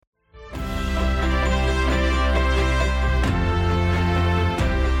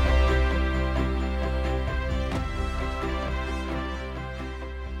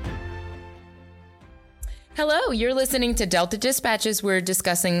Hello, you're listening to Delta Dispatches. We're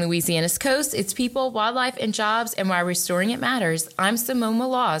discussing Louisiana's coast, its people, wildlife, and jobs, and why restoring it matters. I'm Simone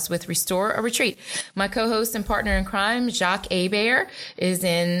Laws with Restore or Retreat. My co-host and partner in crime, Jacques Hebert, is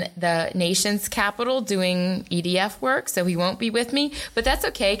in the nation's capital doing EDF work, so he won't be with me. But that's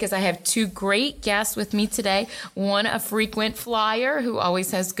okay, because I have two great guests with me today. One, a frequent flyer who always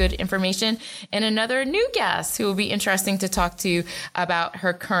has good information, and another new guest who will be interesting to talk to about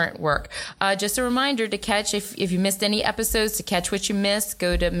her current work. Just a reminder to catch, if you missed any episodes, to catch what you missed,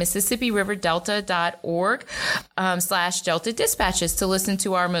 go to MississippiRiverDelta.org /Delta Dispatches to listen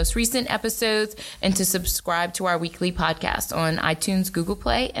to our most recent episodes and to subscribe to our weekly podcast on iTunes, Google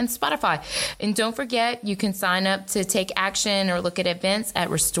Play, and Spotify. And don't forget, you can sign up to take action or look at events at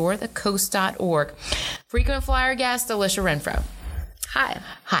restorethecoast.org. Frequent flyer guest, Alicia Renfro. Hi.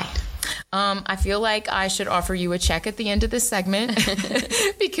 I feel like I should offer you a check at the end of this segment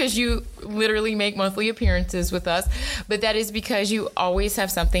because you literally make monthly appearances with us, but that is because you always have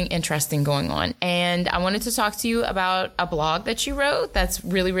something interesting going on. And I wanted to talk to you about a blog that you wrote that's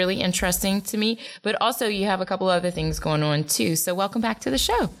really, really interesting to me, but also you have a couple other things going on too. So welcome back to the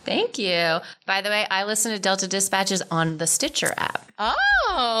show. Thank you. By the way, I listen to Delta Dispatches on the Stitcher app.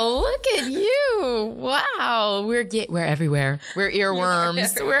 Oh, look at you. Wow. We're everywhere. We're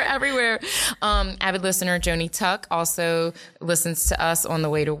earworms. We're everywhere. Avid listener Joni Tuck also listens to us on the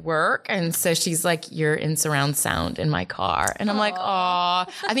way to work. And so she's like, you're in surround sound in my car. And I'm like, aw.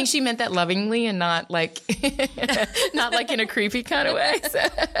 I think she meant that lovingly and not like in a creepy kind of way.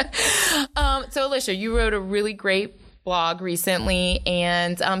 So Alicia, you wrote a really great blog recently.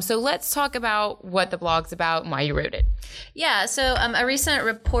 And so let's talk about what the blog's about and why you wrote it. Yeah, so a recent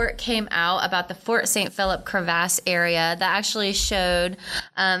report came out about the Fort St. Philip crevasse area that actually showed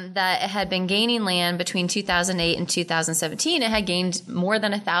that it had been gaining land between 2008 and 2017. It had gained more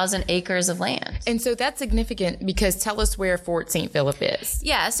than 1,000 acres of land. And so that's significant because tell us where Fort St. Philip is.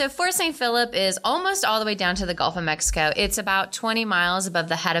 Yeah, so Fort St. Philip is almost all the way down to the Gulf of Mexico. It's about 20 miles above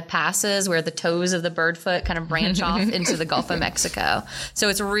the head of passes where the toes of the birdfoot kind of branch off into the Gulf of Mexico. So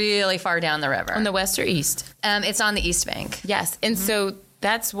it's really far down the river. On the west or east? It's on the east bank. Yes. And so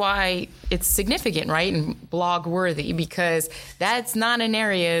that's why it's significant, right? And blog worthy, because that's not an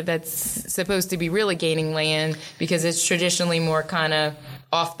area that's supposed to be really gaining land because it's traditionally more kind of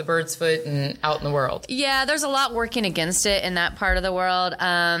off the bird's foot and out in the world. Yeah, there's a lot working against it in that part of the world.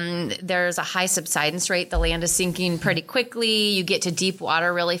 There's a high subsidence rate. The land is sinking pretty quickly. You get to deep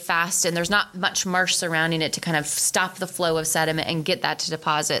water really fast, and there's not much marsh surrounding it to kind of stop the flow of sediment and get that to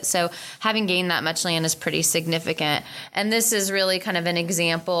deposit. So having gained that much land is pretty significant. And this is really kind of an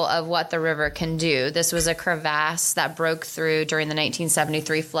example of what the river can do. This was a crevasse that broke through during the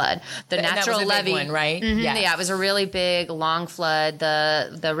 1973 flood. The natural that was a levee, big one, right? Mm-hmm, Yes. Yeah, it was a really big, long flood.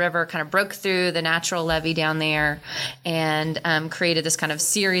 The river kind of broke through the natural levee down there and created this kind of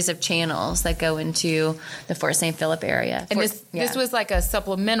series of channels that go into the Fort St. Philip area. And this was like a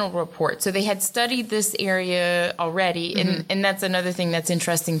supplemental report. So they had studied this area already. Mm-hmm. And that's another thing that's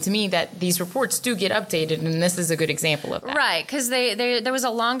interesting to me, that these reports do get updated. And this is a good example of that. Right, because there was a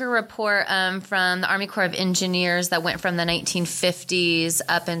longer report from the Army Corps of Engineers that went from the 1950s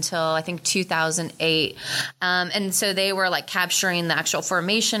up until, I think, 2008. And so they were like capturing the actual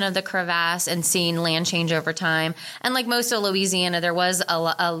formation of the crevasse and seeing land change over time. And like most of Louisiana, there was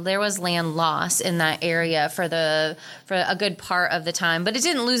land loss in that area for a good part of the time, but it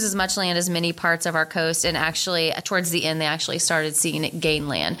didn't lose as much land as many parts of our coast. And actually, towards the end, they actually started seeing it gain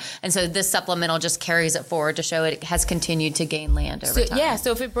land. And so this supplemental just carries it forward to show it has continued to gain land over time. Yeah,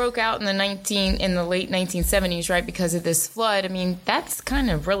 so if it broke out in the late 1970s, right, because of this flood, I mean, that's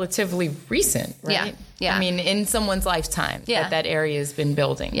kind of relatively recent, right? Yeah. I mean, in someone's lifetime that area has been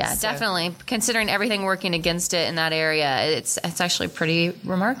building. Yeah, so. Definitely. Considering everything working against it in that area, it's actually pretty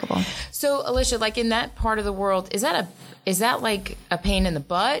remarkable. So, Alicia, like in that part of the world, is that like a pain in the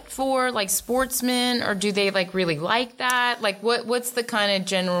butt for like sportsmen, or do they like really like that? Like what's the kind of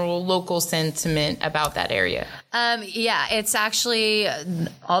general local sentiment about that area? Yeah, it's actually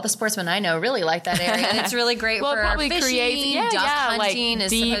all the sportsmen I know really like that area. And it's really great for fishing, duck hunting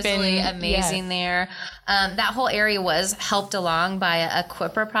like is supposedly amazing there. That whole area was helped along by a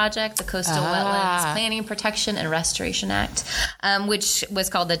CWIPR project, the Coastal Wetlands Planning, Protection, and Restoration Act, which was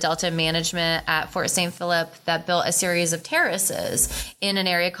called the Delta Management at Fort St. Philip, that built a series of terraces in an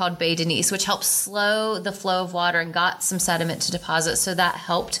area called Bay Denise, which helped slow the flow of water and got some sediment to deposit. So that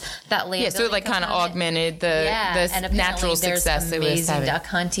helped that land. Yeah, so it like kind of augmented the natural success it was having. There's amazing duck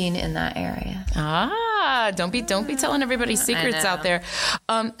hunting in that area. Don't be telling everybody secrets out there.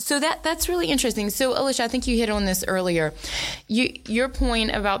 So that's really interesting. So Alicia, I think you hit on this earlier. Your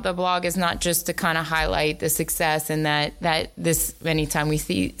point about the blog is not just to kind of highlight the success and that this anytime we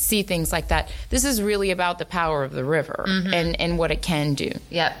see things like that, this is really about the power of the river and what it can do.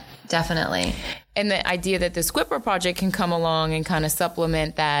 Yep, definitely. And the idea that the Squipper Project can come along and kind of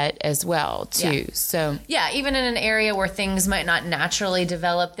supplement that as well, too. Yeah. So even in an area where things might not naturally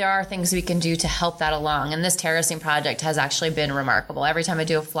develop, there are things we can do to help that along. And this terracing project has actually been remarkable. Every time I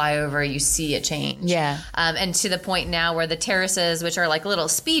do a flyover, you see a change. Yeah. And to the point now where the terraces, which are like little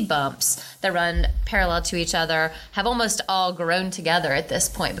speed bumps that run parallel to each other, have almost all grown together at this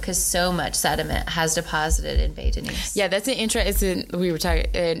point because so much sediment has deposited in Bay Denise. Yeah, that's we were talking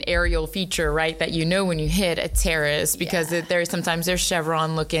an aerial feature, right? That when you hit a terrace because sometimes they're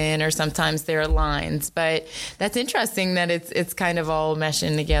chevron looking or sometimes they're lines, but that's interesting that it's kind of all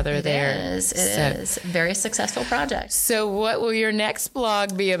meshing together there. It is. Very successful project. So what will your next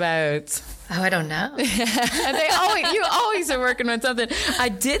blog be about? Oh, I don't know. You always are working on something. I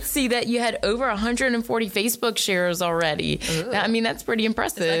did see that you had over 140 Facebook shares already. Ooh. I mean, that's pretty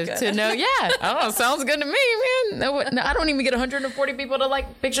impressive to know. Yeah, I don't know. Sounds good to me, man. No, I don't even get 140 people to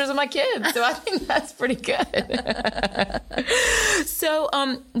like pictures of my kids, so I think that's pretty good. So,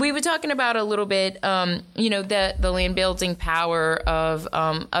 we were talking about a little bit, the land building power of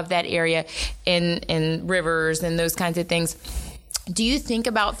that area in rivers and those kinds of things. Do you think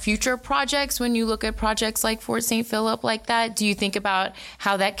about future projects when you look at projects like Fort St. Philip like that? Do you think about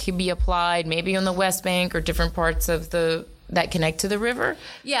how that could be applied maybe on the West Bank or different parts of that connect to the river?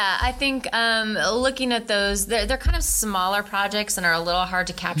 Yeah, I think looking at those, they're kind of smaller projects and are a little hard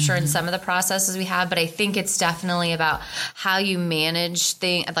to capture in some of the processes we have, but I think it's definitely about how you manage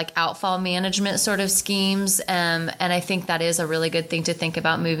things like outfall management sort of schemes. And I think that is a really good thing to think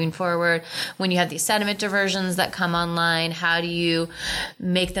about moving forward. When you have these sediment diversions that come online, how do you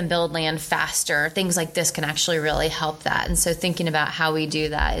make them build land faster? Things like this can actually really help that. And so thinking about how we do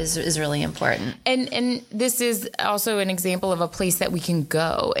that is really important. And this is also an example of a place that we can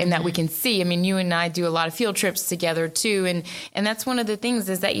go and that we can see. I mean, you and I do a lot of field trips together too. And that's one of the things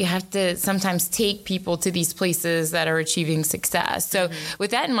is that you have to sometimes take people to these places that are achieving success. So with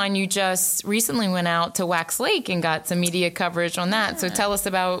that in mind, you just recently went out to Wax Lake and got some media coverage on that. So tell us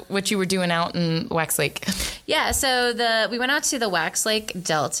about what you were doing out in Wax Lake. Yeah, so we went out to the Wax Lake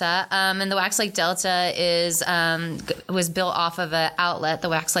Delta, and the Wax Lake Delta was built off of an outlet, the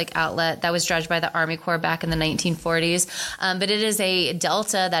Wax Lake Outlet, that was dredged by the Army Corps back in the 1940s. But it is a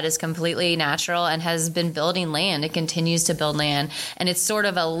delta that is completely natural and has been building land. It continues to build land, and it's sort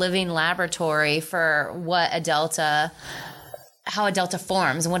of a living laboratory for how a delta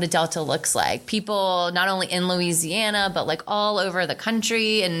forms and what a delta looks like. People not only in Louisiana, but like all over the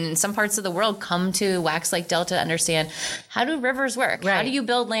country and in some parts of the world come to Wax Lake Delta to understand how do rivers work? Right. How do you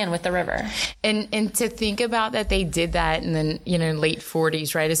build land with the river? And to think about that they did that in the late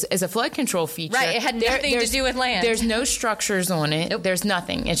 40s, right, as a flood control feature. Right, it had nothing to do with land. There's no structures on it. Nope. There's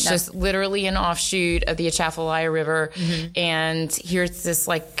nothing. It's just literally an offshoot of the Atchafalaya River. And here's this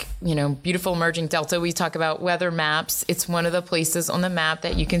beautiful emerging delta. We talk about weather maps. It's one of the places on the map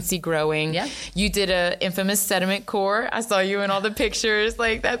that you can see growing. Yeah. You did a infamous sediment core. I saw you in all the pictures.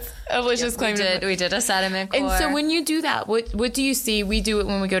 Like that's Alicia's claim. We did a sediment core. And so when you do that, what do you see? We do it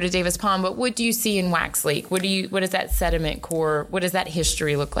when we go to Davis Pond, but what do you see in Wax Lake? What is that sediment core? What does that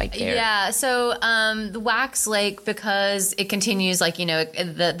history look like there? Yeah. So the Wax Lake, because it continues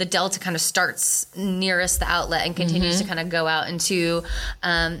the delta kind of starts nearest the outlet and continues to kind of go out into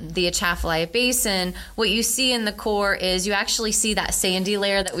the Atchafalaya Basin. What you see in the core is you actually see that sandy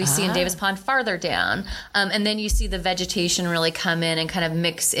layer that we see in Davis Pond farther down. And then you see the vegetation really come in and kind of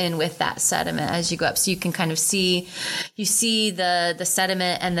mix in with that sediment as you go up. So you can kind of see the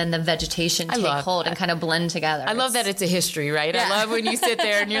sediment and then the vegetation take hold and kind of blend together. I love that it's a history, right? Yeah. I love when you sit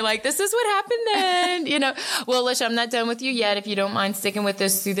there and you're like, this is what happened then, Well, Alicia, I'm not done with you yet. If you don't mind sticking with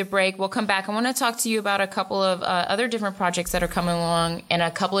us through the break, we'll come back. I want to talk to you about a couple of other different projects that are coming along and a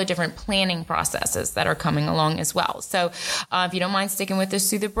couple of different planning processes that are coming along as well. So if you don't mind sticking with us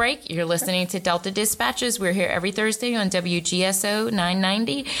through the break, you're listening to Delta Dispatches. We're here every Thursday on WGSO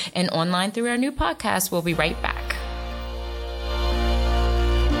 990 and online through our new podcast. We'll be right back.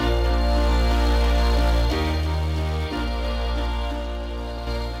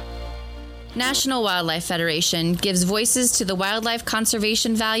 National Wildlife Federation gives voices to the wildlife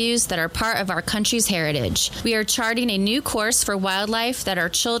conservation values that are part of our country's heritage. We are charting a new course for wildlife that our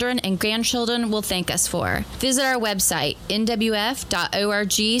children and grandchildren will thank us for. Visit our website,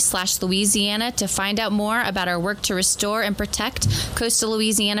 nwf.org/Louisiana, to find out more about our work to restore and protect coastal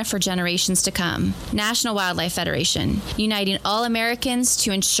Louisiana for generations to come. National Wildlife Federation, uniting all Americans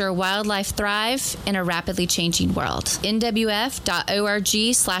to ensure wildlife thrive in a rapidly changing world.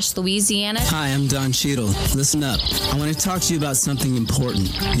 nwf.org/Louisiana. Hi, I'm Don Cheadle. Listen up. I want to talk to you about something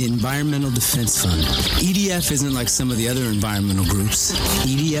important, the Environmental Defense Fund. EDF isn't like some of the other environmental groups.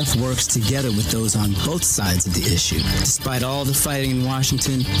 EDF works together with those on both sides of the issue. Despite all the fighting in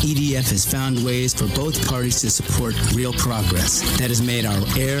Washington, EDF has found ways for both parties to support real progress that has made our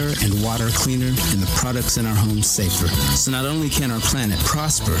air and water cleaner and the products in our homes safer. So not only can our planet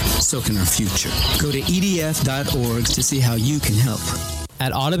prosper, so can our future. Go to edf.org to see how you can help.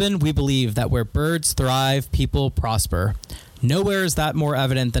 At Audubon, we believe that where birds thrive, people prosper. Nowhere is that more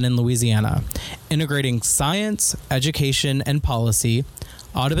evident than in Louisiana. Integrating science, education, and policy,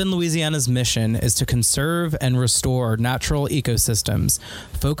 Audubon Louisiana's mission is to conserve and restore natural ecosystems,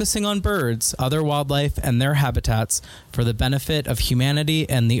 focusing on birds, other wildlife, and their habitats for the benefit of humanity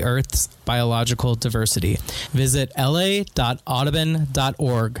and the Earth's biological diversity. Visit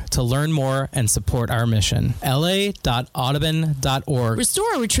la.audubon.org to learn more and support our mission. la.audubon.org.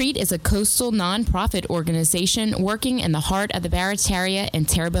 Restore a Retreat is a coastal nonprofit organization working in the heart of the Barataria and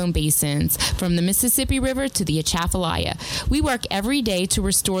Terrebonne basins, from the Mississippi River to the Atchafalaya. We work every day to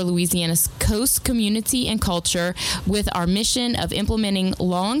restore Louisiana's coast community and culture with our mission of implementing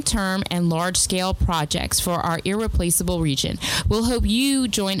long-term and large-scale projects for our irreplaceable region. We'll hope you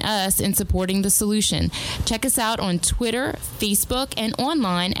join us in supporting the solution. Check us out on Twitter, Facebook, and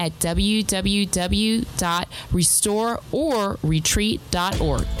online at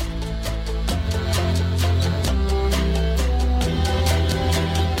www.restoreorretreat.org.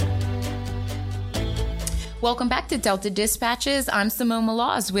 Welcome back to Delta Dispatches. I'm Simone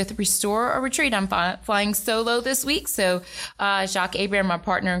Malaz with Restore or Retreat. I'm flying solo this week, so Jacques Abraham, my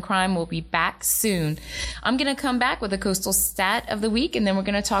partner in crime, will be back soon. I'm going to come back with a coastal stat of the week, and then we're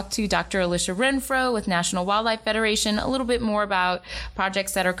going to talk to Dr. Alicia Renfro with National Wildlife Federation a little bit more about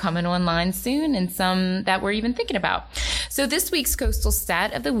projects that are coming online soon and some that we're even thinking about. So this week's coastal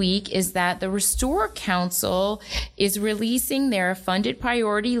stat of the week is that the Restore Council is releasing their funded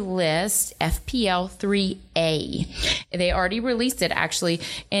priority list, FPL 3A. They already released it, actually,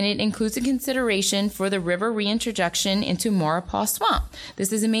 and it includes a consideration for the river reintroduction into Maurepas Swamp.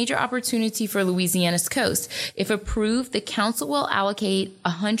 This is a major opportunity for Louisiana's coast. If approved, the council will allocate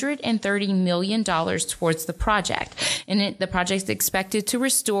 $130 million towards the project, and the project is expected to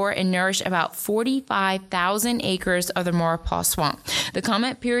restore and nourish about 45,000 acres of the Maurepas Swamp. The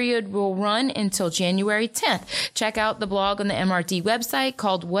comment period will run until January 10th. Check out the blog on the MRD website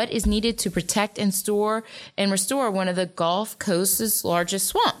called What is Needed to Protect and Restore one of the Gulf Coast's largest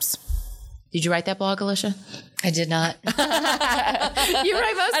swamps. Did you write that blog, Alicia? I did not. You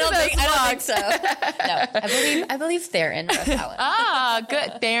write most of those blogs. I don't think so. No, I believe Theron wrote that one. Ah,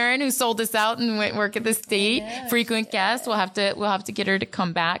 good. Theron, who sold us out and went work at the state. Yeah, frequent guest. We'll have to get her to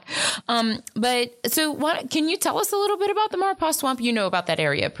come back. But so can you tell us a little bit about the Maurepas Swamp? You know about that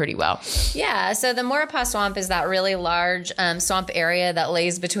area pretty well. Yeah. So the Maurepas Swamp is that really large swamp area that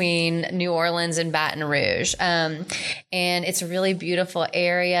lays between New Orleans and Baton Rouge. And it's a really beautiful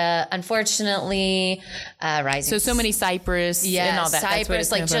area. Unfortunately, so many cypress and all that.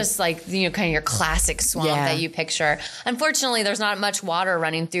 Cypress, like just like, kind of your classic swamp that you picture. Unfortunately, there's not much water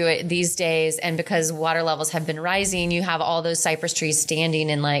running through it these days. And because water levels have been rising, you have all those cypress trees standing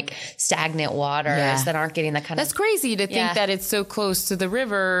in like stagnant waters that aren't getting that kind of. That's crazy to think that it's so close to the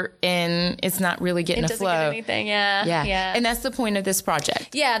river and it's not really getting a flow. It doesn't get anything. Yeah. And that's the point of this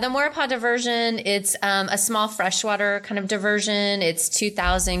project. Yeah. The Maurepas diversion, it's a small freshwater kind of diversion. It's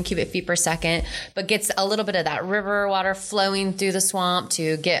 2,000 cubic feet per second, but gets a little bit of that river water flowing through the swamp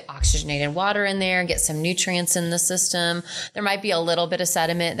to get oxygenated water in there and get some nutrients in the system. There might be a little bit of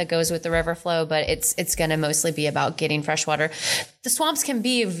sediment that goes with the river flow, but it's going to mostly be about getting fresh water. The swamps can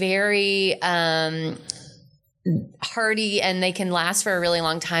be very hardy and they can last for a really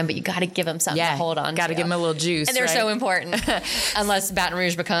long time, but you got to give them something to hold on to. Got to give them a little juice. And they're so important unless Baton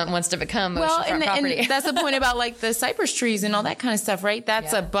Rouge wants to become oceanfront property. And that's the point about like the cypress trees and all that kind of stuff, right?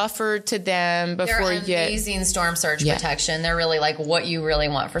 That's a buffer to them before you get amazing storm surge protection. They're really like what you really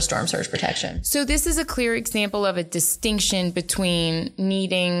want for storm surge protection. So this is a clear example of a distinction between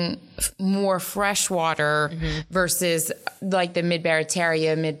needing more fresh water versus like the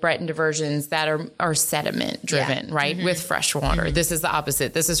mid-Barataria, mid-Breton diversions that are sediment driven, right? With fresh water. This is the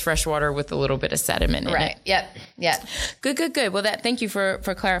opposite. This is fresh water with a little bit of sediment in it. Yep. Good. Well, thank you for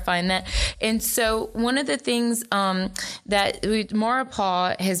clarifying that. And so one of the things that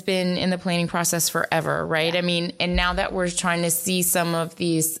Maurepas has been in the planning process forever, right? I mean, and now that we're trying to see some of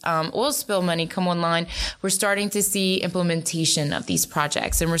these oil spill money come online, we're starting to see implementation of these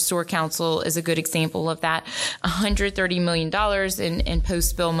projects. And Restore Council is a good example of that. $130 million in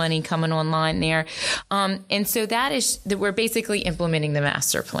post-spill money coming online there. And so that we're basically implementing the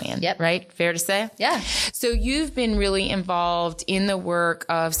master plan, right? Fair to say? Yeah. So you've been really involved in the work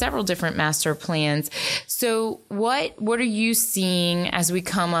of several different master plans. So what are you seeing as we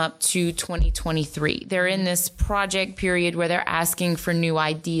come up to 2023? They're in this project period where they're asking for new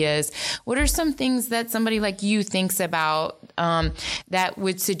ideas. What are some things that somebody like you thinks about that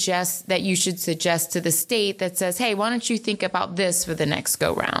would suggest that you should suggest to the state that says, hey, why don't you think about this for the next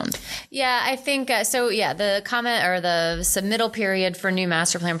go round? Yeah, I think the comment or the submittal period for new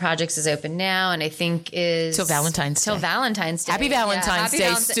master plan projects is open now, and I think is till Valentine's Day. Happy Valentine's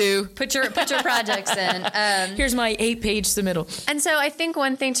Day, Stu. Put your projects in. Here's my 8-page submittal. And so I think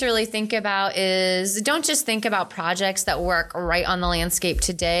one thing to really think about is don't just think about projects that work right on the landscape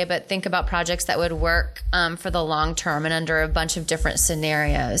today, but think about projects that would work for the long term and under a bunch of different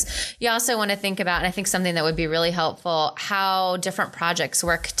scenarios. You also want to think about, and I think something that would be really helpful, how different projects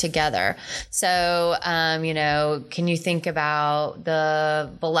work together. So, can you think about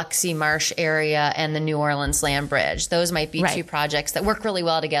the Biloxi Marsh area and the New Orleans Land Bridge? Those might be two projects that work really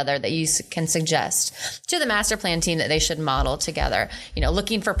well together that you can suggest to the master plan team that they should model together.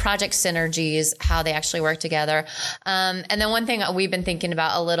 Looking for project synergies, how they actually work together. And then one thing we've been thinking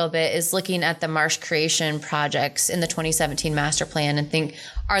about a little bit is looking at the marsh creation projects in the 2017 master plan and think,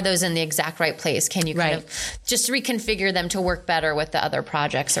 are those in the exact right place? Can you kind of just reconfigure them to work better with the other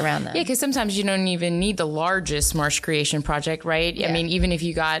projects around them? Yeah, because sometimes you don't even need the largest marsh creation project, right? Yeah. I mean, even if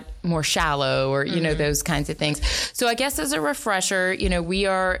you got more shallow or, those kinds of things. So I guess as a refresher, we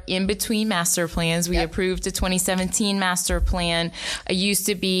are in between master plans. We approved a 2017 master plan. It used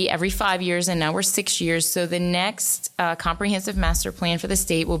to be every 5 years, and now we're 6 years. So the next comprehensive master plan for the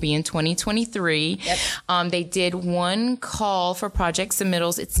state will be in 2023. They did one call for project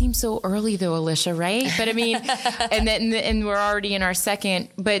submittals. It seems so early though, Alicia, right? But I mean, and we're already in our second,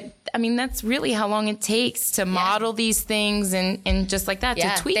 but I mean, that's really how long it takes to model these things and just like that,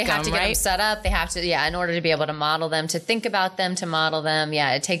 to tweak them, they have to get them set up. They have to, in order to be able to model them, to think about them, to model them.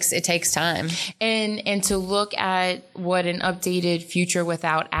 Yeah, it takes time. And to look at what an updated future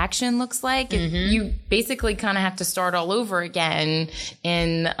without action looks like. You basically kind of have to start all over again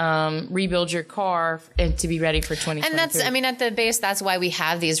and rebuild your car and to be ready for 2023. And that's, at the base, that's why we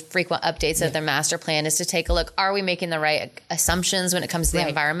have these frequent updates of the master plan, is to take a look. Are we making the right assumptions when it comes to the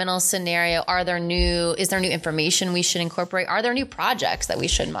environmental scenario? Is there new information we should incorporate? Are there new projects that we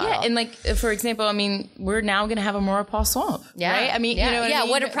should model? Yeah, and like, for example, we're now going to have a Maurepas swamp, right?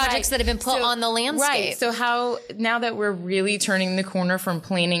 What are projects that have been put on the landscape? Right. So how, now that we're really turning the corner from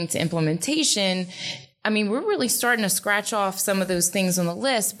planning to implementation, we're really starting to scratch off some of those things on the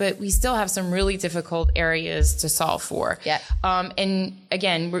list, but we still have some really difficult areas to solve for. And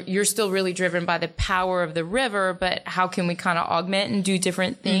again, you're still really driven by the power of the river, but how can we kind of augment and do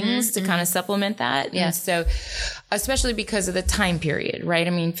different things to kind of supplement that? And so, especially because of the time period, right?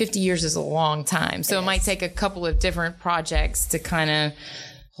 50 years is a long time. So it might take a couple of different projects to kind of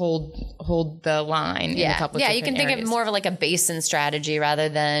hold the line in a couple of different you can think areas. of more of like a basin strategy rather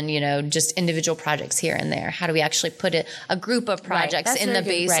than, just individual projects here and there. How do we actually put a group of projects in the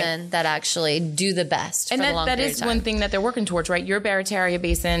basin that actually do the best and for the long period of time? And that is one thing that they're working towards, right? Your Barataria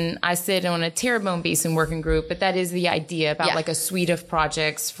Basin, I sit on a Terrebonne Basin working group, but that is the idea about like a suite of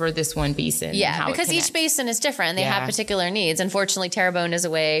projects for this one basin. Yeah, because each basin is different. They have particular needs. Unfortunately, Terrebonne is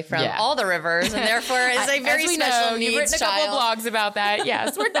away from all the rivers, and therefore is a very special needs You've written a couple of blogs about that.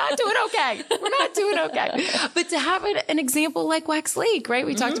 Yes, we're not doing okay. We're not doing okay. But to have an example like Wax Lake, right?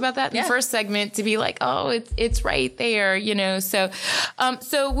 We talked about that in the first segment, to be like, oh, it's right there,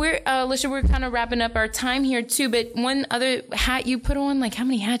 So, we're, Alicia, we're kind of wrapping up our time here too. But one other hat you put on, like how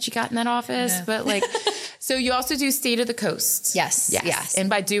many hats you got in that office? Yeah. But like, so you also do State of the Coast. Yes. And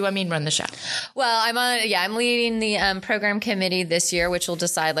by do, I mean run the show. Well, I'm leading the program committee this year, which will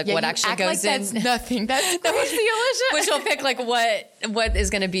decide what actually goes like in. That's nothing. That's crazy, Alicia. Which will pick what what is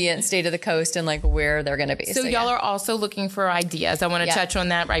going to be in State of the Coast and like where they're going to be. So y'all are also looking for ideas. I want to touch on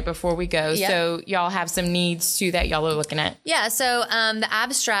that right before we go. Yep. So y'all have some needs too that y'all are looking at. Yeah. So the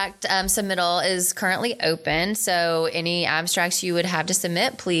abstract submittal is currently open. So any abstracts you would have to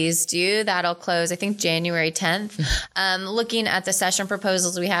submit, please do. That'll close, I think, January 10th. Looking at the session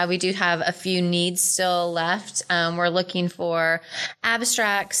proposals we do have a few needs still left. We're looking for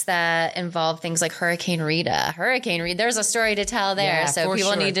abstracts that involve things like Hurricane Rita. There's a story to tell there. Yeah, so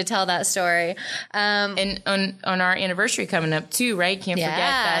people need to tell that story. And on our anniversary coming up too, right? Can't forget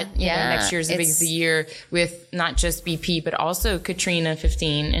that next year's a big year with not just BP, but also Katrina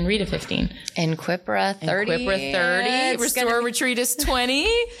 15 and Rita 15. And Quipra 30. Restore Retreat is 20.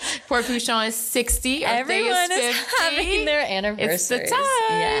 Port Fourchon is 60. Everyone is 50. having their anniversaries. It's the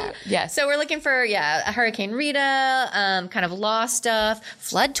time. Yeah. So we're looking for, a Hurricane Rita, kind of law stuff.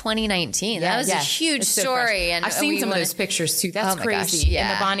 Flood 2019. That was a huge story. And I've seen some of those pictures too. That's crazy. Gosh,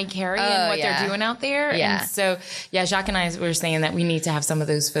 And the Bonnie Carey and what they're doing out there. Yeah. And so, Jacques and I were saying that we need to have some of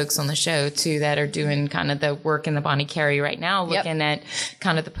those folks on the show too that are doing kind of the work in the Bonnie Carey right now, looking at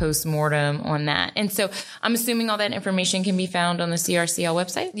kind of the post-mortem on that. And so I'm assuming all that information can be found on the CRCL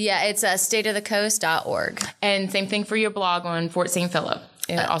website? Yeah, it's stateofthecoast.org. And same thing for your blog on Fort St. Philip.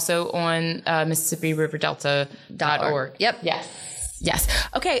 And also on MississippiRiverDelta.org. Yep. Yes.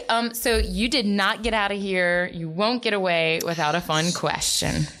 Okay. So you did not get out of here. You won't get away without a fun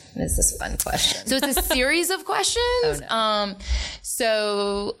question. This is a fun question. So it's a series of questions. Oh,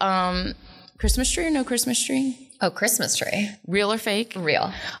 no. Christmas tree or no Christmas tree? Oh, Christmas tree. Real or fake?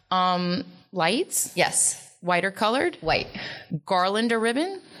 Real. Lights? Yes. White or colored? White. Garland or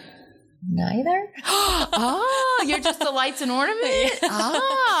ribbon? Neither. Oh, you're just the lights and ornament?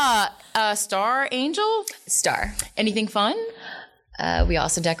 Star, angel? Star. Anything fun? We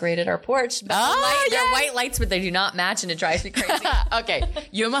also decorated our porch. But they're white lights, but they do not match, and it drives me crazy. Okay,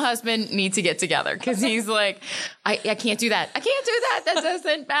 you and my husband need to get together because he's like, I can't do that. I can't do that. That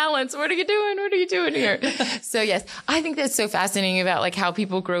doesn't balance. What are you doing? What are you doing here? So yes, I think that's so fascinating about like how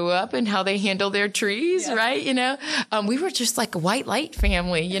people grow up and how they handle their trees, right? You know, we were just like a white light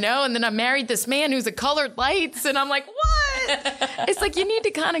family, you know, and then I married this man who's a colored lights, and I'm like, what? It's like you need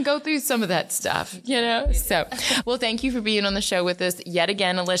to kind of go through some of that stuff, you know. So, well, thank you for being on the show with us yet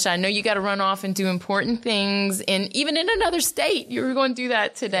again, Alicia. I know you got to run off and do important things, and even in another state, you were going to do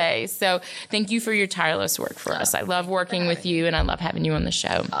that today. So, thank you for your tireless work for us. I love working with you, and I love having you on the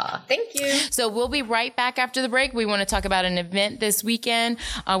show. Thank you. So we'll be right back after the break. We want to talk about an event this weekend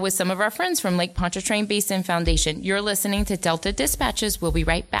with some of our friends from Lake Pontchartrain Basin Foundation. You're listening to Delta Dispatches. We'll be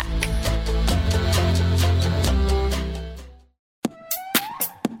right back.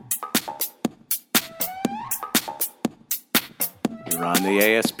 You're on the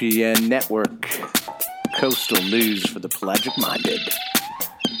ASPN network. Coastal news for the pelagic-minded.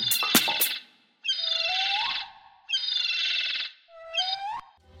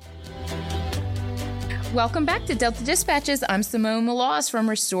 Welcome back to Delta Dispatches. I'm Simone Maloz from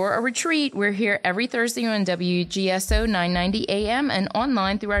Restore a Retreat. We're here every Thursday on WGSO 990 AM and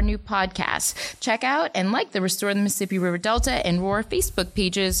online through our new podcast. Check out and like the Restore the Mississippi River Delta and Roar Facebook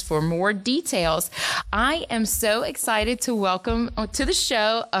pages for more details. I am so excited to welcome to the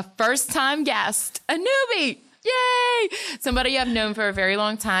show a first-time guest, a newbie. Yay! Somebody I've known for a very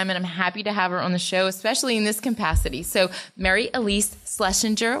long time, and I'm happy to have her on the show, especially in this capacity. So, Mary Elise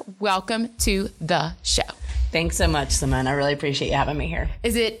Schlesinger, welcome to the show. Thanks so much, Simone. I really appreciate you having me here.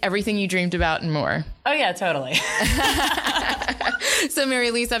 Is it everything you dreamed about and more? Oh, yeah, totally. So, Mary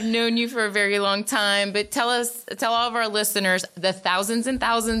Elise, I've known you for a very long time, but tell all of our listeners the thousands and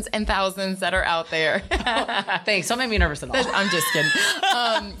thousands and thousands that are out there. Thanks. Don't make me nervous at all. I'm just kidding.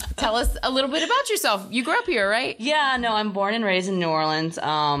 Tell us a little bit about yourself. You grew up here, right? Yeah, no, I'm born and raised in New Orleans.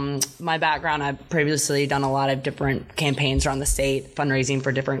 My background, I've previously done a lot of different campaigns around the state, fundraising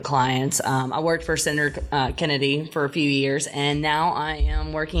for different clients. I worked for Senator Kennedy for a few years, and now I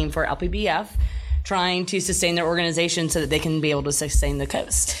am working for LPBF, trying to sustain their organization so that they can be able to sustain the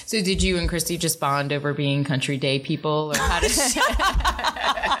coast. So did you and Christy just bond over being Country Day people? Or how did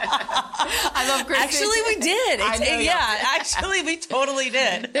I love Christy. Actually, we did. Actually, we totally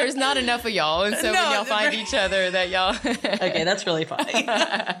did. There's not enough of y'all, and so when y'all find each other, that y'all... Okay, that's really funny.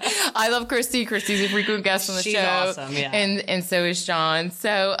 I love Christy. Christy's a frequent guest on the She's show. Awesome, yeah. And so is Sean.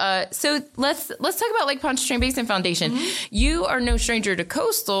 So let's talk about Lake Pontchartrain Basin Foundation. Mm-hmm. You are no stranger to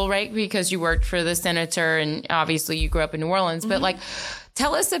coastal, right? Because you worked for the senator, and obviously you grew up in New Orleans. Mm-hmm. But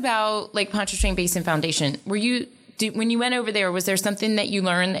tell us about Lake Pontchartrain Basin Foundation. when you went over there, was there something that you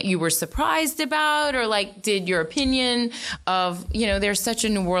learned that you were surprised about, or like, did your opinion of, there's such a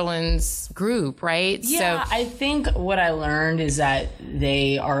New Orleans group, right? Yeah, I think what I learned is that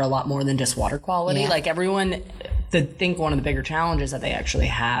they are a lot more than just water quality. Yeah. Like everyone, I think one of the bigger challenges that they actually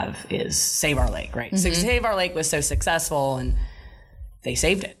have is Save Our Lake, right? So Save Our Lake was so successful and they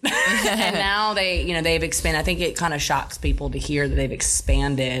saved it. And now they've expanded. I think it kind of shocks people to hear that they've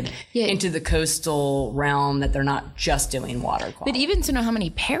expanded into the coastal realm, that they're not just doing water quality. But even to know how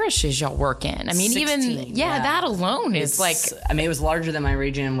many parishes y'all work in. I mean, 16, that alone is like... I mean, it was larger than my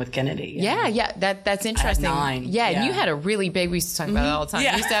region with Kennedy. Yeah, that's interesting. I had 9. Yeah, and you had a really big, we used to talk about it all the time.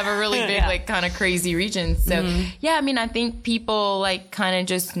 Yeah. You used to have a really big, like kind of crazy region. So I mean, I think people like kind of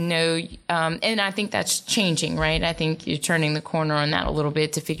just know, and I think that's changing, right? I think you're turning the corner on that a little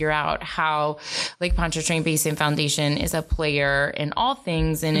bit to figure out how Lake Pontchartrain Basin Foundation is a player in all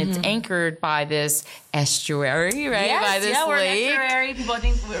things, and it's anchored by this estuary, right? Yes, by this we're lake. an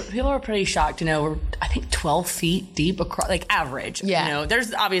estuary. People are pretty shocked to know we're, I think, 12 feet deep across, like average. Yeah.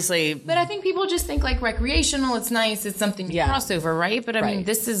 There's obviously... But I think people just think like recreational, it's nice, it's something to cross over, right? But I mean,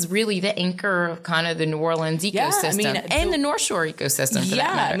 this is really the anchor of kind of the New Orleans ecosystem and the North Shore ecosystem for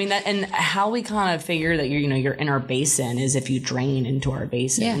that matter. I mean, and how we kind of figure that you're in our basin is if you drain into our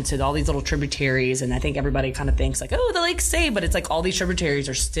basin. And so all these little tributaries, and I think everybody kind of thinks like, oh, the lake's safe, but it's like all these tributaries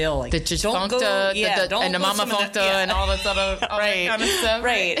are still like... The Chichfonta, and the Mama Fonta, and all this other that kind of stuff.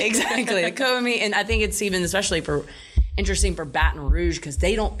 Right, exactly. The Comey, and I think it's even especially interesting for Baton Rouge, because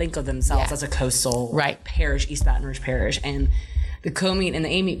they don't think of themselves as a coastal parish, East Baton Rouge Parish, and the Comey and the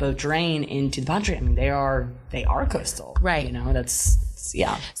Amite both drain into the Pontchartrain. I mean, they are coastal, right? That's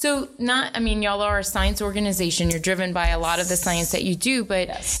So y'all are a science organization. You're driven by a lot of the science that you do,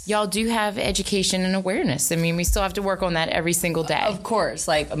 but y'all do have education and awareness. I mean, we still have to work on that every single day. Of course,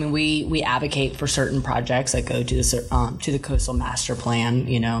 we advocate for certain projects that go to the coastal master plan.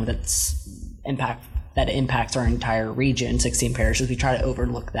 That impacts our entire region, 16 parishes. We try to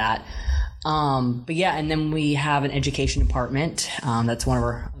overlook that. And then we have an education department. That's one of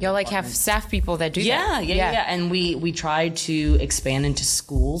our... Y'all have staff people that do that. Yeah. And we try to expand into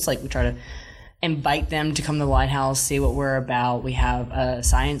schools. Like we try to invite them to come to the Lighthouse, see what we're about. We have a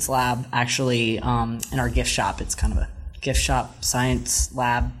science lab actually in our gift shop. It's kind of a gift shop science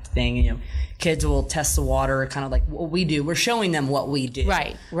lab thing. Kids will test the water, kind of like what we do. We're showing them what we do.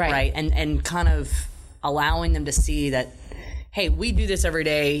 Right. And kind of allowing them to see that, hey, we do this every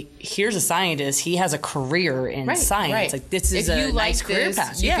day. Here's a scientist. He has a career in science. Right. Like, this is a nice career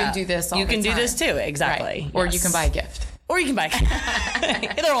path. You can do this all the time. You can do this too. Exactly. Right. Or you can buy a gift. Or you can buy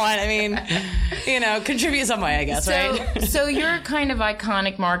either one. I mean, contribute some way, I guess, right? So your kind of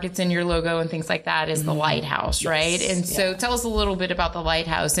iconic markets in your logo and things like that is the Lighthouse, right? And so tell us a little bit about the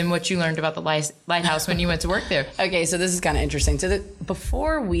Lighthouse and what you learned about the Lighthouse when you went to work there. Okay, so this is kind of interesting. So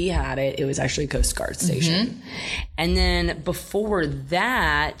before we had it, it was actually a Coast Guard station. And then before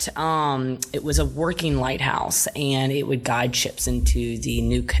that, it was a working lighthouse, and it would guide ships into the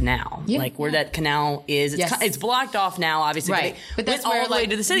new canal. Like where that canal is. It's blocked off now, obviously. Right. But that's all where the way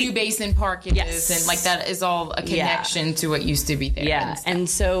to the city. New Basin Park is, and that is all a connection to what used to be there. Yeah. And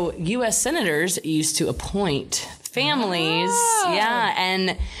so U.S. senators used to appoint families.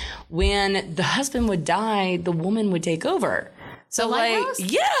 And when the husband would die, the woman would take over. So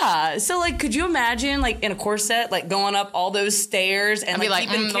could you imagine in a corset, going up all those stairs and be like,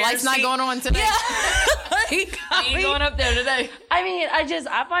 the light's not going on today. Yeah. Ain't going up there today. I mean,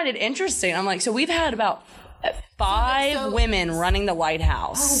 I find it interesting. I'm like, so we've had about 5 women running the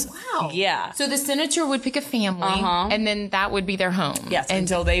Lighthouse. Oh, wow. Yeah. So the senator would pick a family, and then that would be their home. Yes,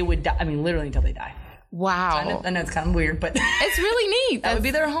 until they would die. I mean, literally until they die. Wow. I know it's kind of weird, but... It's really neat. That would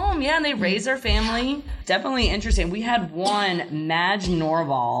be their home, and they raise their family. Definitely interesting. We had one, Madge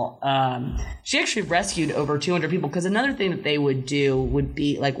Norval. She actually rescued over 200 people, because another thing that they would do would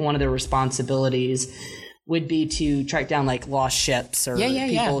be, one of their responsibilities would be to track down lost ships or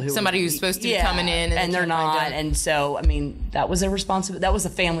people who somebody who's supposed to be coming in and they're not. And so, I mean, that was their responsibility. That was the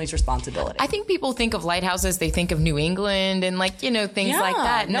family's responsibility. I think people think of lighthouses, they think of New England and things like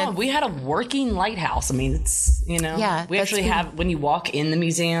that. And no, we had a working lighthouse. I mean, it's, we actually have, when you walk in the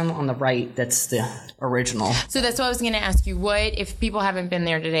museum on the right, that's the original. So that's what I was going to ask you. What, if people haven't been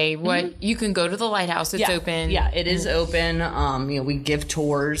there today, you can go to the lighthouse. It's open. Yeah, it is open. We give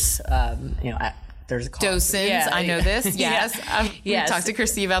tours, there's a cost. Docents, Yeah, I know this. Yes, we talked to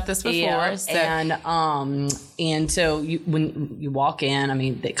Christy about this before. Yeah. So. And so when you walk in, I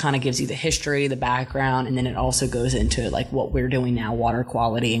mean, it kind of gives you the history, the background, and then it also goes into like what we're doing now, water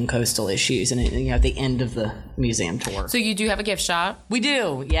quality and coastal issues, and at the end of the museum tour. So you do have a gift shop? We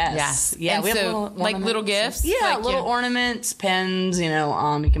do, yes. Yeah, and we have so, little gifts? Yeah, little ornaments, pens, you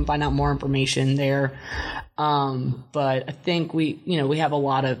can find out more information there. But I think we have a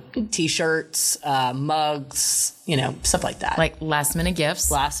lot of T-shirts, mugs, stuff like that. Like last minute gifts.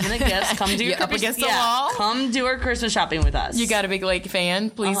 Come do your up against the wall. Come do our Christmas shopping with us. You got a big lake fan.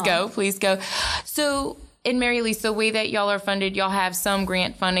 Please go. So, and Mary Lise, the way that y'all are funded, y'all have some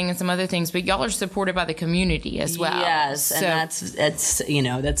grant funding and some other things, but y'all are supported by the community as well. Yes, so. And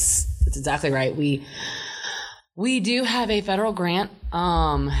that's exactly right. We do have a federal grant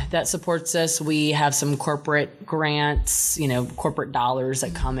that supports us. We have some corporate grants, corporate dollars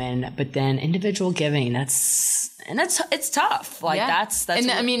that come in, but then individual giving, it's tough. Like that's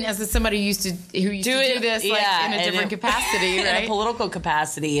and I mean, as somebody who used to do this in a different capacity, right? In a political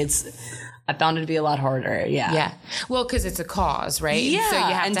capacity, I found it to be a lot harder. Yeah. Yeah. Well, because it's a cause, right? Yeah. So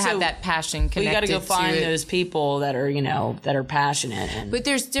you have to have that passion connected. You got to go find to those people that are, that are passionate. But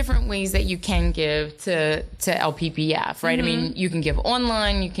there's different ways that you can give to LPPF, right? I mean, you can give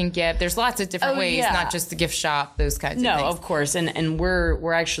online, you can give. There's lots of different ways, not just the gift shop, those kinds of things. No, of course. And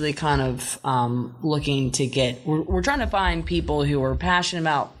we're actually kind of looking to get. We're trying to find people who are passionate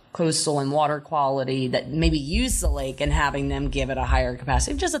about coastal and water quality that maybe use the lake and having them give it a higher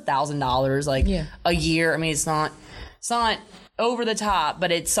capacity, just $1,000 a year. I mean, it's not over the top,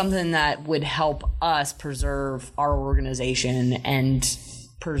 but it's something that would help us preserve our organization and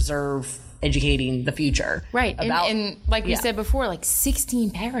preserve educating the future. Right. And like we said before, like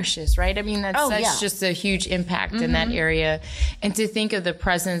 16 parishes, right? I mean, that's just a huge impact in that area. And to think of the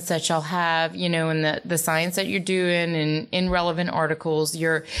presence that y'all have, and the science that you're doing and in relevant articles,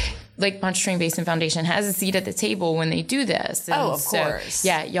 your Lake Pontchartrain Basin Foundation has a seat at the table when they do this. And of course.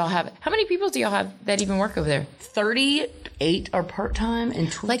 Yeah, y'all have, how many people do y'all have that even work over there? 38 are part-time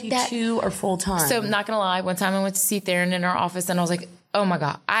and 22 are full-time. So I'm not going to lie, one time I went to see Theron in our office and I was like, oh my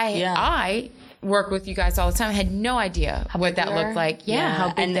God, I work with you guys all the time. I had no idea what that looked like. Yeah,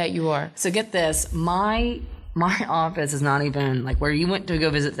 how big that you are. So get this, my office is not even like where you went to go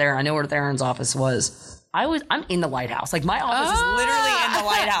visit Theron. I know where Theron's office was. I'm in the lighthouse. Like my office is literally in the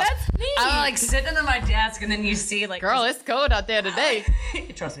lighthouse. That's neat. I'm like sitting at my desk, and then you see like, girl, it's cold out there today.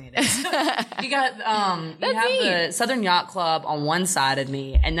 Trust me, it is. You got you have the Southern Yacht Club on one side of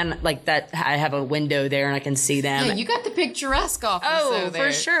me, and then like that I have a window there, and I can see them. Yeah, you got the picturesque office. Oh,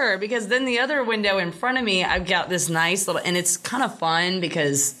 for sure. Because then the other window in front of me, I've got this nice little, and it's kind of fun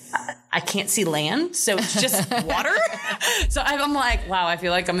because I can't see land, so it's just water. So I'm like, wow, I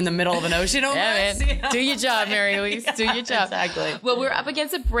feel like I'm in the middle of an ocean almost. Yeah, man. Do your job, Mary Lise. Do your job. Exactly. Well, we're up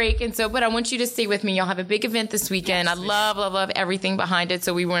against a break, and so, but I want you to stay with me. Y'all have a big event this weekend. Yes, I love everything behind it,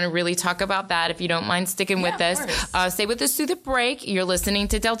 so we want to really talk about that. If you don't mind sticking with us, stay with us through the break. You're listening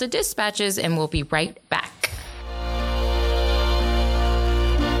to Delta Dispatches, and we'll be right back.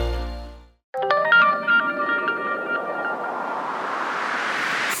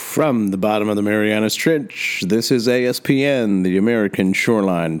 From the bottom of the Marianas Trench, this is ASPN, the American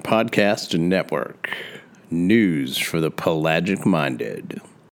Shoreline Podcast Network. News for the pelagic-minded.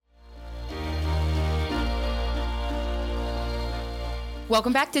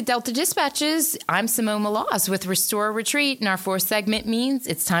 Welcome back to Delta Dispatches. I'm Simone Maloz with Restore a Retreat, and our fourth segment means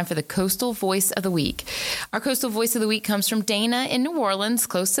it's time for the Coastal Voice of the Week. Our Coastal Voice of the Week comes from Dana in New Orleans,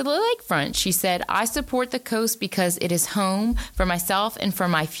 close to the lakefront. She said, I support the coast because it is home for myself and for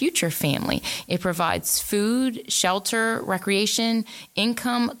my future family. It provides food, shelter, recreation,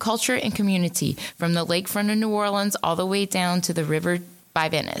 income, culture, and community from the lakefront of New Orleans all the way down to the river by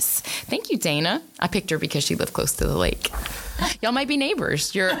Venice. Thank you, Dana. I picked her because she lived close to the lake. Y'all might be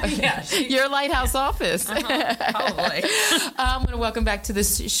neighbors. Your lighthouse office. Probably. I'm going to welcome back to the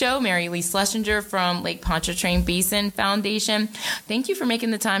show Mary Lise Schlesinger from Lake Pontchartrain Basin Foundation. Thank you for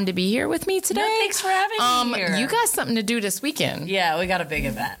making the time to be here with me today. No, thanks for having me here. You got something to do this weekend. Yeah, we got a big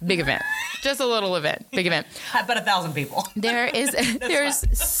event. Big event. Just a little event. Big event. But 1,000 people.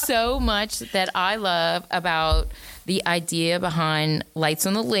 There's so much that I love about the idea behind Lights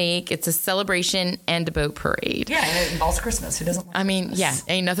on the Lake. It's a celebration and a boat parade. Yeah, and it involves Christmas. Who doesn't like Christmas? Yeah,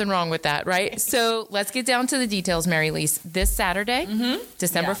 ain't nothing wrong with that, right? So let's get down to the details, Mary Lise. This Saturday,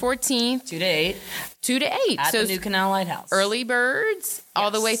 December 14th. 2 to 8. 2 to 8. At the New Canal Lighthouse. Early birds all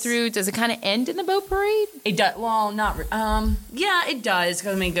the way through? Does it kind of end in the boat parade? It does. Well, not. Yeah, it does.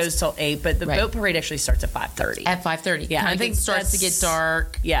 Because it goes till 8, but the boat parade actually starts at 5:30. At 5:30. Yeah, I think it starts to get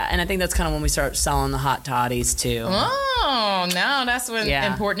dark. Yeah, and I think that's kind of when we start selling the hot toddies too. Oh, now that's when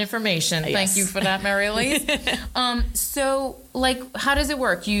important information. Yes. Thank you for that, Mary Elise. So, like, how does it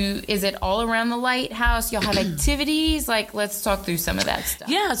work? Is it all around the lighthouse? Y'all have activities? Like, let's talk through some of that stuff.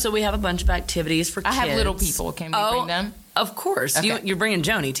 Yeah, so we have a bunch of activities for kids. I have little people. Can we bring them? Of course. Okay. You're bringing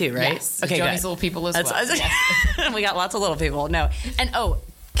Joni too, right? Yes. Okay, Joni's good. little people as well. Yes. We got lots of little people. No. And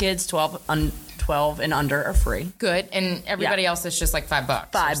kids 12 and under are free. Good. And everybody else is just like $5.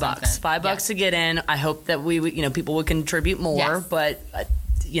 $5. $5 to get in. I hope that people would contribute more, Yes. but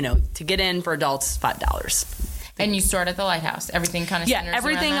to get in for adults, $5. And you start at the lighthouse. Everything kind of centers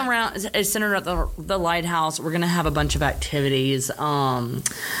everything around that? is centered at the lighthouse. We're going to have a bunch of activities.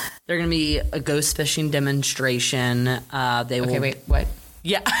 They're going to be a ghost fishing demonstration. Wait, what?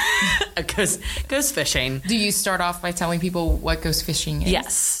 Yeah, a ghost fishing. Do you start off by telling people what ghost fishing is?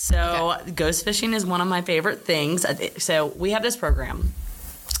 Yes. So ghost fishing is one of my favorite things. So we have this program.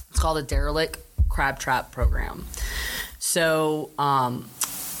 It's called a derelict crab trap program. So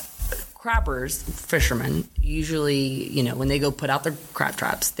crabbers, fishermen, usually, when they go put out their crab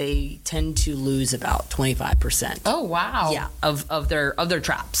traps, they tend to lose about 25%. Oh, wow. Yeah, of their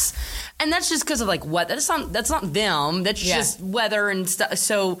traps. And that's just because of what that's not them. That's just weather and stuff.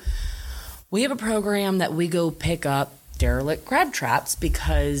 So we have a program that we go pick up derelict crab traps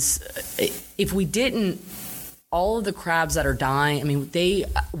because if we didn't, all of the crabs that are dying,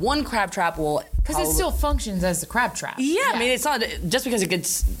 one crab trap will... Because it still functions as a crab trap. Yeah, it's not just because it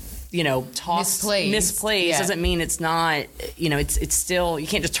gets... tossed, misplaced doesn't mean it's not, it's still, you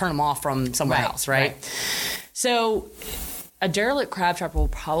can't just turn them off from somewhere else, right? So a derelict crab trap will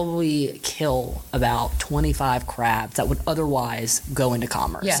probably kill about 25 crabs that would otherwise go into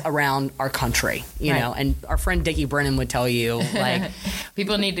commerce around our country, and our friend Dickie Brennan would tell you,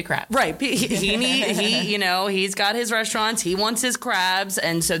 people need the crabs. Right. He's got his restaurants, he wants his crabs,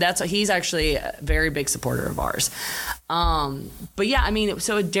 and so he's actually a very big supporter of ours. But yeah,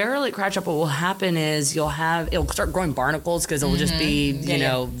 so a derelict crab trap, what will happen is it'll start growing barnacles because it'll just be,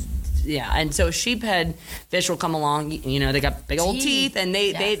 and so sheephead fish will come along, they got big old teeth and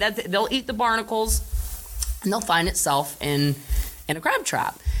they'll eat the barnacles and they'll find itself in a crab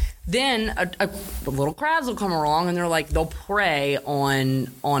trap. Then the little crabs will come along and they'll prey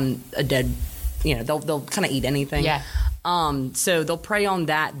on a dead, they'll kind of eat anything. Yeah. So they'll prey on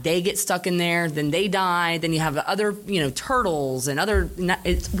that. They get stuck in there. Then they die. Then you have other, turtles and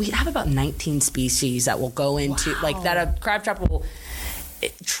we have about 19 species that will go into that a crab trap will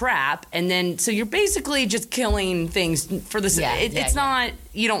trap. And then, so you're basically just killing things for this. It's not,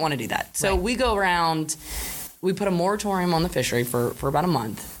 you don't want to do that. So we go around, we put a moratorium on the fishery for about a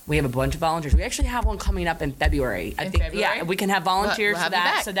month. We have a bunch of volunteers. We actually have one coming up in February. I think. February? Yeah, we can have volunteers for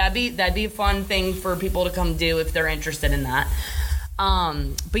that. So that'd be a fun thing for people to come do if they're interested in that.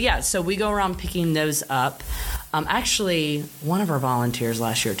 But yeah, so we go around picking those up. Actually, one of our volunteers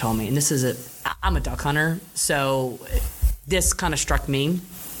last year told me, and I'm a duck hunter, so this kind of struck me.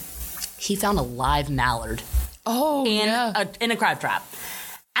 He found a live mallard. In a crab trap,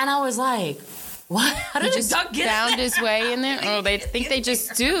 and I was like, what? How did a duck get found his way in there? Oh, they think they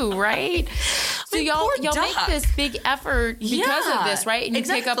just do, right? So y'all make this big effort because of this, right? And you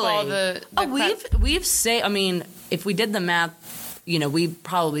pick up all the if we did the math, we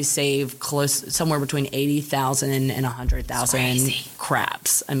probably save somewhere between 80,000 and 100,000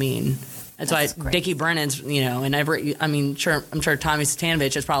 crabs. That's why Dickie Brennan's, and I'm sure Tommy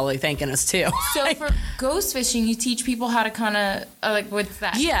Satanovich is probably thanking us too. So for ghost fishing, you teach people how to kind of, what's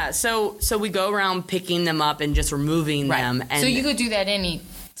that? Yeah, so we go around picking them up and just removing them. And so you could do that any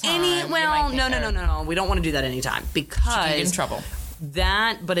time. No. We don't want to do that anytime because you get in trouble.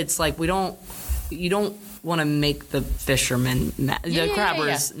 But it's you don't want to make the fishermen mad, the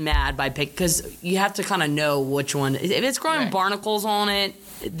crabbers mad by because you have to kind of know which one. If it's growing barnacles on it,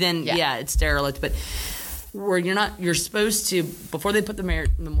 then it's derelict. But where you're supposed to, before they put the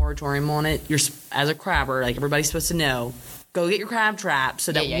moratorium on it, as a crabber, everybody's supposed to know, go get your crab trap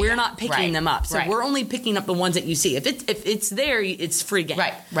so that we're not picking them up. So we're only picking up the ones that you see. If it's there, it's free game.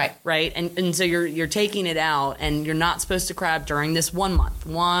 Right. And so you're taking it out, and you're not supposed to crab during this 1 month.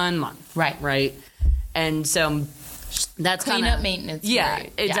 1 month. Right. And so that's kind of maintenance. Yeah,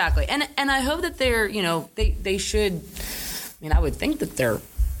 exactly. And I hope that they're, they should. I would think that they're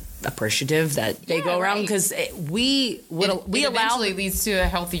appreciative that they go around because we eventually leads to a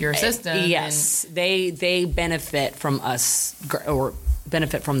healthier system. Yes, they benefit from us or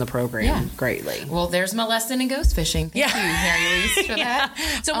benefit from the program greatly. Well, there's my lesson in ghost fishing. Thank you, Mary Louise, for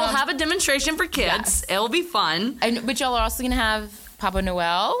that. So we'll have a demonstration for kids. Yes. It'll be fun. But y'all are also going to have Papa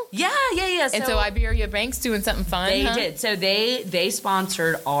Noel. Yeah. And so Iberia Bank's doing something fun. They did. So they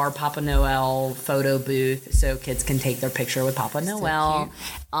sponsored our Papa Noel photo booth so kids can take their picture with Papa Noel. cute.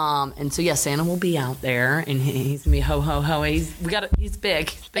 And so Santa will be out there and he's gonna be ho ho ho. He's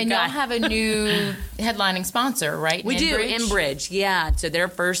big. And guy. y'all have a new headlining sponsor, right? We do, Enbridge. Yeah. So their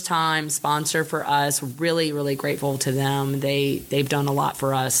first time sponsor for us. Really, really grateful to them. They've done a lot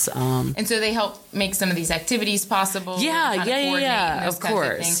for us. And so they help make some of these activities possible. Yeah, kind of yeah, coordinate yeah, and those of kinds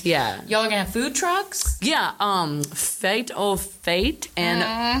course, things. yeah. Y'all are gonna have food trucks. Yeah, Fate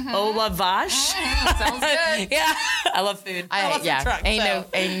and Ola Vash. Sounds good. Yeah, I love food. I love food trucks,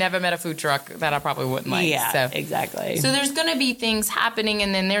 Ain't never met a food truck that I probably wouldn't like. Yeah, so. exactly. So there's gonna be things happening,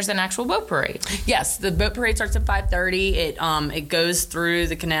 and then there's an actual boat parade. Yes, the boat parade starts at 5:30. It goes through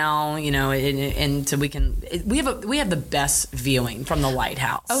the canal, and so we have the best viewing from the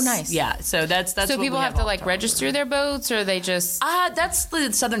lighthouse. Oh, nice. Yeah, so that's So what people we have to all like the time. register their boats, or they just That's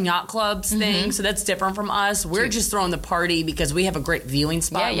the Southern Yacht Club's thing, so that's different from us. We're just throwing the party because we have a great viewing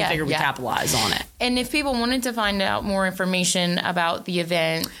spot. Yeah, we figure we capitalize on it. And if people wanted to find out more information about the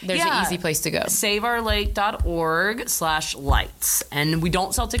event, there's an easy place to go. SaveOurLake.org/lights. And we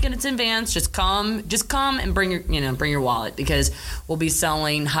don't sell tickets in advance. Just come and bring your wallet because we'll be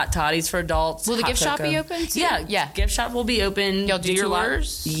selling hot toddies for adults. Will the hot gift shop cocoa. be open too? Yeah. Gift shop will be open. Y'all do your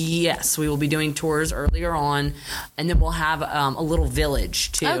tours? Yes, we will be doing tours earlier on. And then we'll have a little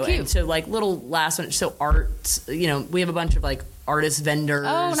village too. Oh, cute. And so like little last minute, so art, we have a bunch of like artist vendors.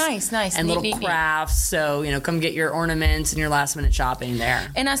 Oh, nice. And Neat, little neat. crafts. So, come get your ornaments and your last minute shopping there.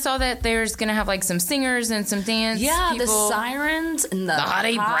 And I saw that there's going to have like some singers and some dance Yeah, people. the sirens and the Hot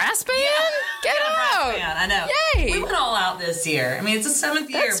Eight brass band? Get out! Yeah, I know. Yay! We went all out this year. I mean, it's the 7th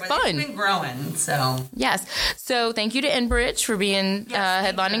year, That's but fun. it's been growing. So Yes. So thank you to Enbridge for being thank you,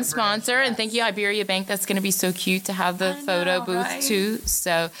 headlining Enbridge, sponsor, and thank you Iberia Bank. That's going to be so cute to have the photo know, booth right? too.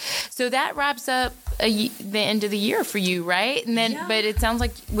 So that wraps up the end of the year for you, right? And then, but it sounds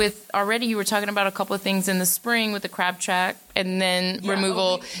like already you were talking about a couple of things in the spring with the crab track, and then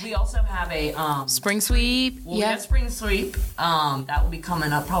removal. We also have a Spring sweep. we have spring sweep. That will be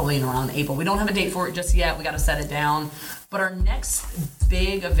coming up probably in around April. We don't have a date for it just yet. We got to set it down. But our next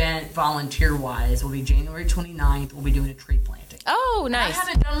big event, volunteer-wise, will be January 29th. We'll be doing a tree planting. Oh, nice. I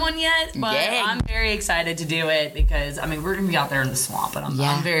haven't done one yet, but Yeah. I'm very excited to do it because, we're going to be out there in the swamp, and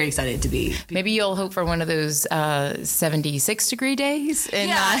I'm very excited to be. Maybe you'll hope for one of those 76-degree days and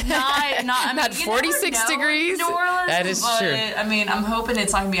not 46 degrees. New Orleans, That is true. I'm hoping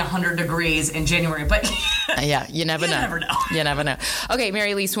it's not going to be 100 degrees in January, but Yeah, you never know. never know. You never know. Okay,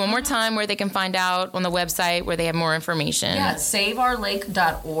 Mary Elise, one more time where they can find out on the website where they have more information. Yeah,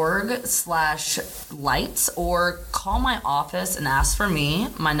 SaveOurLake.org/lights or call my office and ask for me.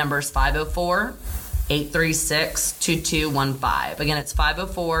 My number is 504-836-2215. Again, it's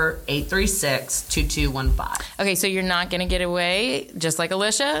 504-836-2215. Okay, so you're not going to get away, just like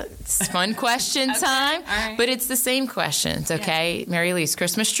Alicia. It's fun question time, all right. but it's the same questions, okay? Mary Elise,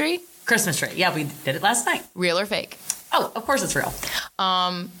 Christmas tree, Christmas tree. Yeah, we did it last night. real or fake? Oh, of course it's real.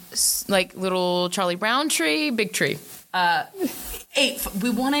 Like little Charlie Brown tree, big tree. 8. We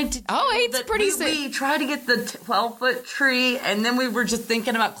wanted to. Eight's pretty We sick. tried to get the 12-foot tree, and then we were just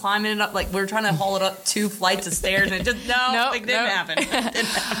thinking about climbing it up. Like we were trying to haul it up 2 flights of stairs, and it just it didn't happen. It didn't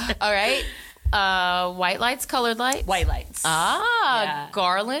happen. All right. White lights, colored lights? White lights. Yeah.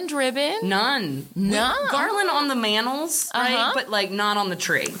 Garland ribbon. None. None. Garland on the mantles, right? Uh-huh. But like not on the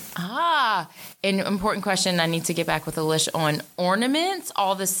tree. An important question I need to get back with Alicia on. Ornaments,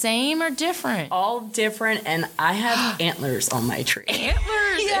 all the same or different? All different, and I have antlers on my tree.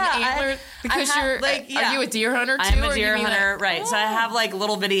 Antlers. Yeah, and antlers. Because I have, you're, are you a deer hunter too? I'm a or deer you mean hunter, like- right. So I have like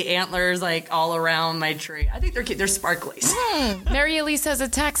little bitty antlers like all around my tree. I think they're cute. They're sparklies. Mary Elise has a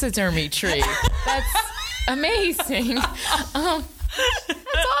taxidermy tree. That's amazing.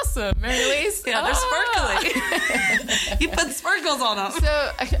 That's awesome, Mary Elise. Yeah, they're sparkly. You put sparkles on them.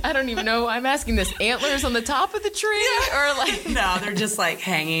 So I don't even know why I'm asking this. Antlers on the top of the tree, or like No, they're just like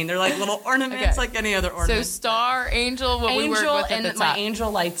hanging. They're like little ornaments, Okay. like any other so ornament. star, angel, what we work Angel with at and the my top.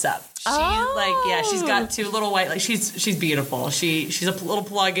 angel lights up. She's she's got two little white, she's beautiful. She's a little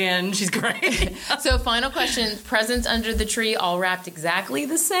plug-in. She's great. So final question, presents under the tree all wrapped exactly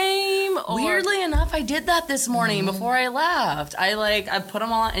the same? Or? Weirdly enough, I did that this morning before I left. I put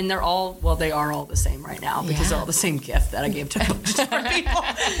them all, and they are all the same right now because they're all the same gift that I gave to different people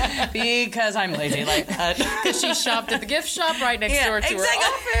because I'm lazy like that. Because she shopped at the gift shop right next door to her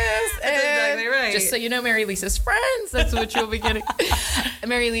office. That's exactly right. Just so you know, Mary Lisa's friends, that's what you'll be getting.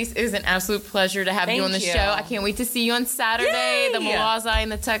 Mary Lisa, it was an absolute pleasure to have you on the show. I can't wait to see you on Saturday. Yay! The Malazai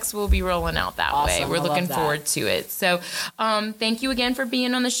and the Tex will be rolling out that way. We're looking forward to it. So thank you again for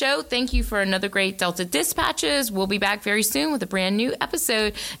being on the show. Thank you for another great Delta Dispatches. We'll be back very soon with a brand new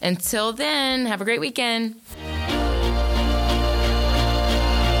episode. Until then, have a great weekend.